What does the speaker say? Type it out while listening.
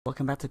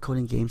Welcome back to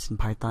Coding Games in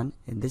Python.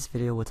 In this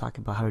video, we'll talk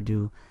about how to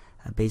do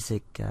a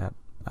basic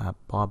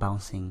ball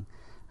bouncing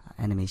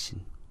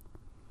animation.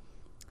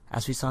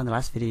 As we saw in the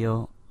last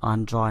video,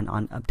 onDraw and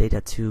onUpdate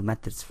are two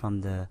methods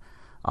from the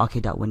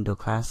arcade.window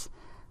class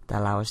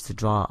that allow us to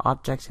draw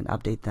objects and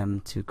update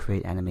them to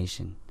create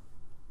animation.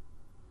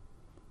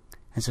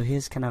 And so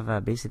here's kind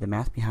of basically the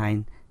math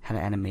behind how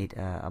to animate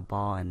a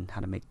ball and how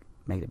to make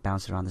it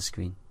bounce around the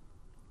screen.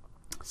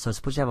 So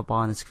suppose you have a ball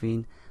on the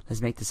screen. Let's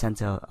make the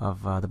center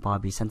of the ball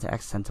be center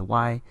X, center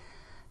Y,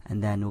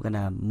 and then we're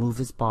gonna move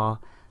this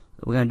ball.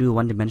 We're gonna do a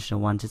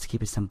one-dimensional one just to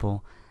keep it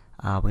simple.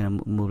 We're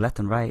gonna move left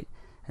and right,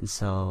 and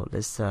so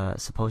let's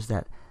suppose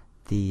that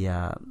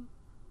the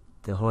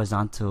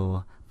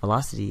horizontal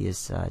velocity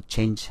is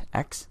change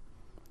X,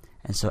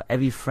 and so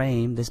every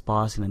frame this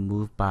ball is gonna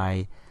move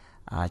by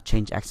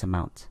change X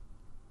amount.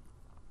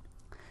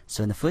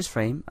 So in the first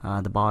frame,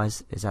 the ball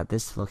is at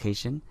this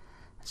location.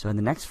 So in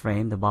the next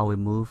frame, the ball will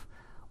move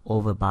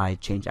over by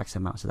change X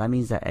amount. So that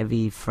means that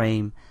every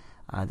frame,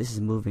 this is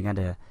moving at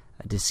a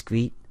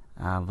discrete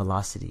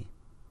velocity.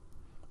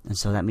 And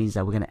so that means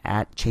that we're going to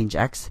add change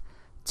X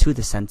to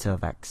the center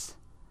of X.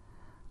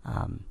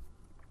 And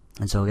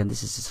so again,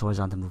 this is just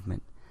horizontal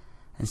movement.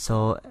 And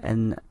so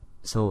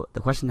the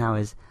question now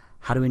is,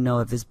 how do we know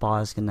if this ball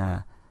is going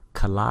to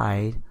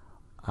collide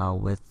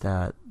with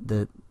the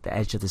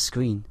edge of the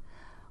screen?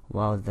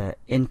 Well, the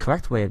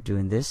incorrect way of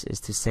doing this is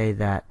to say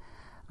that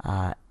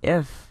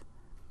if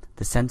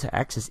the center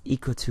X is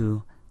equal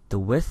to the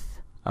width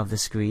of the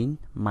screen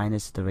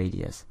minus the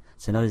radius.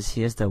 So notice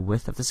here's the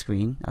width of the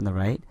screen on the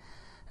right.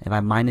 If I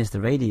minus the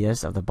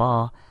radius of the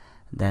ball,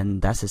 then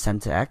that's the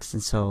center X.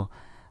 And so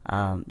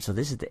so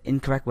this is the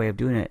incorrect way of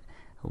doing it.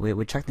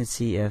 We're checking to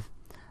see if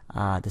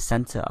the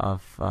center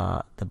of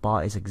the ball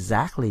is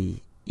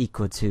exactly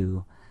equal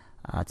to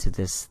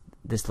this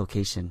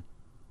location.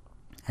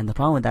 And the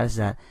problem with that is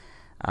that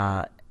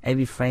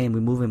every frame we're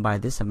moving by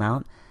this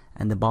amount,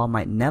 and the ball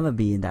might never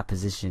be in that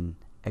position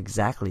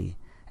exactly.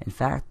 In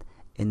fact,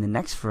 in the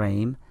next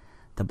frame,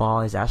 the ball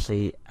is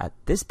actually at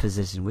this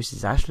position, which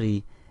is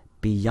actually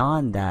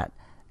beyond that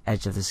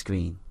edge of the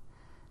screen.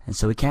 And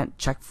so we can't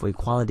check for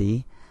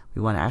equality.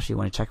 We actually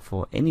want to check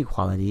for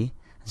inequality.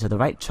 And so the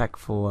right check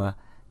for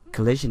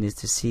collision is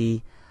to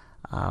see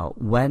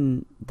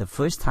when the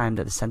first time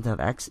that the center of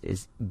X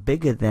is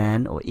bigger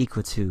than or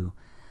equal to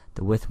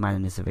the width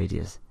minus the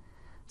radius.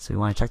 So we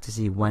want to check to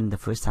see when the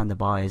first time the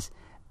ball is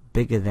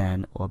bigger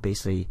than or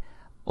basically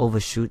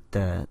overshoot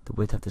the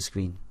width of the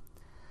screen.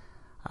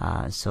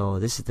 So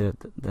this is the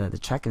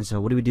check. And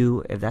so what do we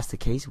do if that's the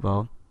case?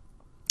 Well,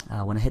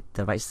 when I hit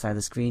the right side of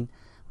the screen,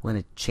 we're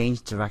going to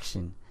change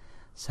direction.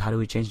 So how do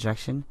we change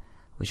direction?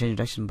 We change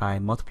direction by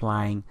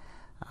multiplying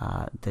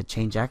the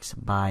change X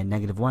by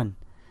 -1. And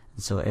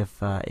so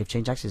if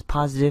change X is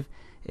positive,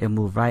 it'll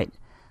move right.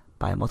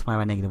 By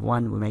multiplying by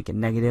 -1, we make it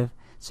negative.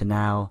 So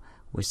now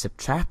we're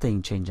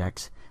subtracting change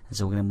X, and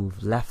so we're going to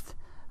move left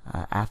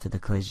after the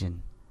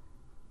collision.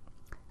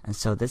 And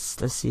so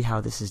let's see how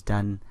this is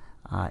done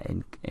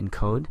in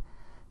code.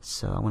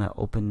 So I'm going to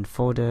open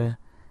folder,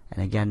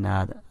 and again,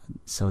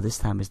 so this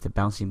time is the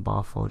bouncing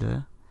ball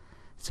folder.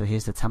 So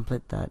here's the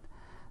template that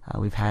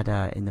we've had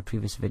in the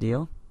previous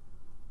video.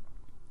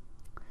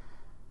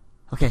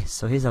 Okay,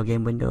 so here's our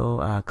game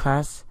window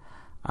class.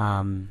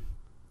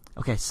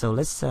 Okay, so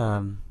let's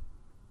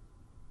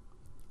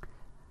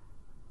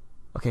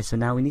okay, so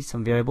now we need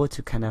some variable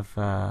to kind of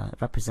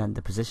represent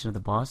the position of the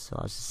ball. So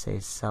I'll just say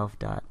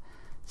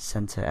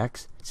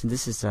self.centerX. Since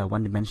this is a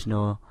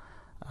one-dimensional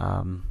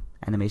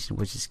animation,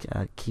 which is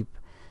keep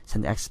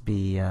center X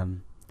be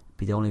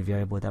the only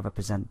variable that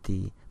represent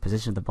the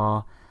position of the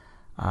ball.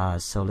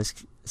 So let's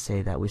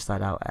say that we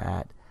start out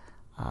at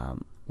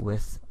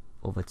width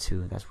over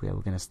 2. That's where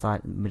we're going to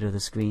start in the middle of the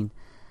screen,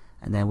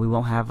 and then we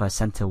won't have a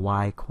center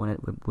Y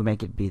coordinate. We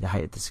make it be the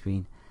height of the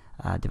screen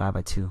divided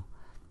by 2.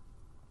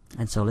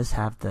 And so let's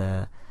have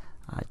the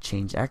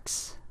change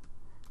X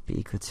be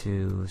equal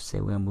to, say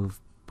we're going to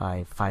move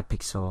by 5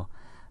 pixels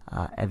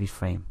every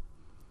frame.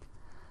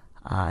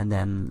 And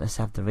then let's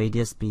have the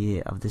radius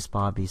of this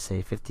bar be,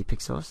 say, 50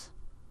 pixels.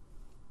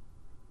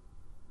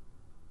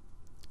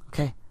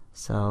 Okay,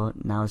 so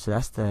now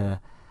that's how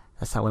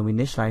when we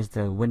initialize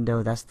the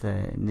window, that's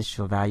the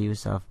initial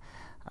values of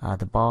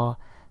the ball.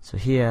 So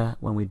here,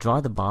 when we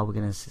draw the ball, we're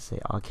going to say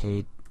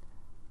arcade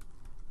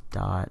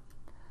dot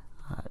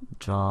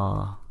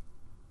draw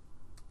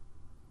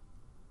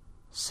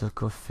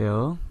circle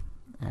fill,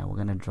 and we're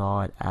going to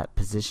draw it at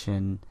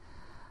position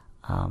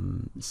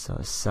so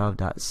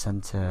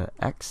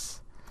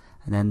self.centerX,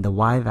 and then the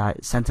Y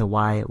value, center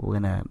Y, we're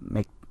going to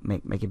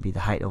make it be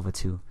the height over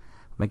 2,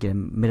 make it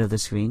in the middle of the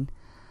screen.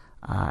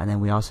 And then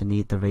we also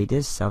need the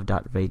radius,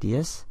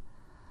 self.radius,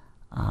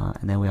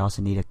 and then we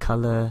also need a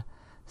color.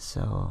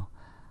 So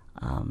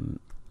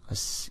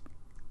let's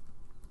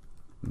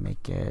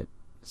make it,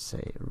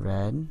 say,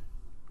 red.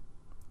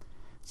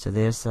 So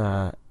there's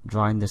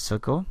drawing the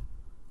circle.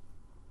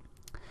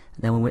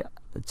 And then when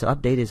to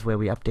update is where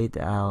we update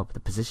the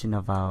position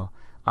of our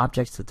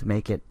objects to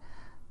make it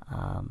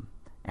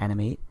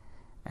animate.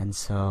 And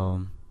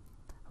so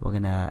we're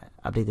gonna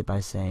update it by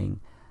saying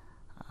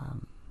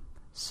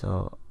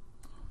so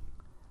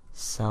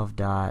self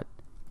dot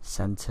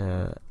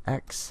center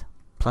x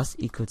plus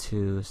equal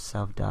to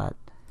self dot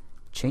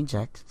change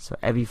x. So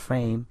every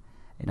frame,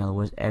 in other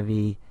words,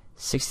 every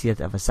 60th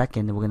of a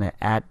second, we're gonna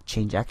add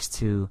change x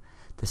to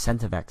the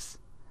center of x.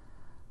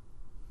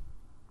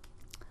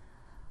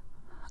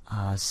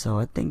 So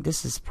I think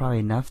this is probably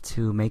enough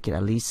to make it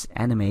at least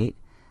animate,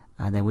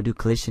 and then we'll do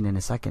collision in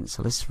a second.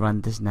 So let's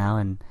run this now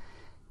and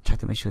try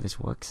to make sure this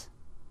works.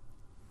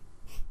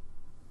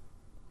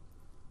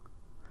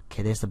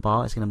 Okay, there's the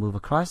ball. It's gonna move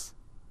across.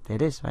 There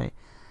it is, right?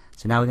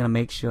 So now we're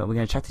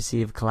gonna check to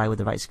see if it collide with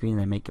the right screen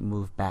and then make it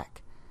move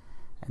back.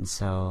 And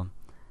so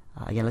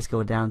again, let's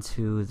go down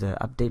to the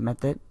update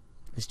method.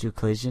 Let's do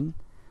collision.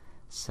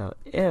 So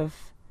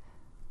if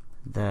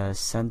the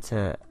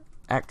center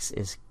x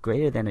is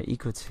greater than or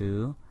equal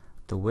to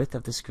the width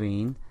of the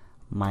screen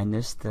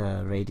minus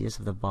the radius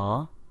of the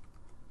ball,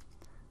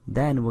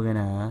 then we're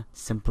gonna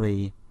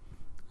simply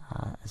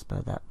I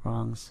spelled that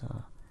wrong,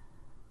 so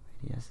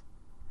radius,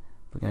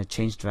 we're gonna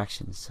change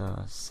direction.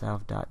 So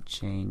self dot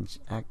change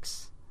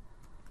x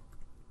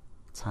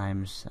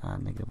times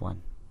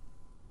 -1.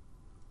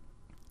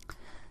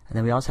 And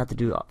then we also have to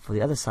do for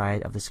the other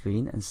side of the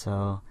screen. And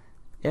so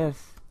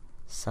if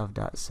self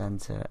dot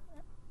center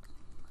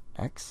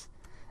x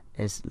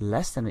is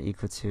less than or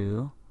equal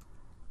to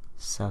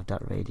self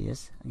dot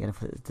radius, again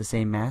for the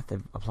same math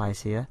that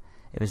applies here,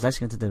 if it's less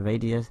than to the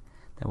radius,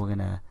 then we're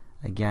gonna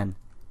again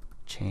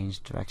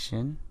change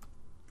direction.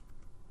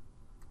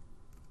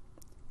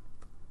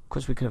 Of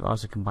course, we could have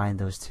also combined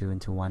those two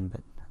into one,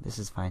 but this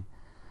is fine.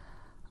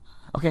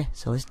 Okay,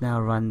 so let's now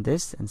run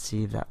this and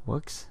see if that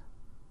works.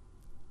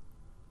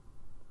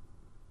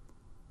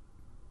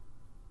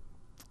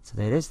 So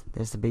there it is.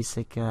 There's the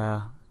basic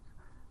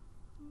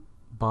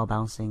ball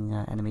bouncing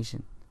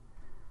animation.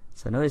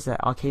 So notice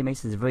that Arcade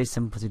makes it very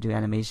simple to do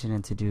animation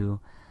and to do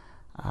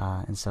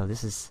and so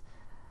this is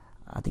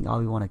I think all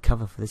we want to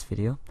cover for this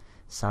video.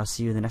 So I'll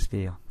see you in the next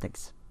video.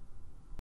 Thanks.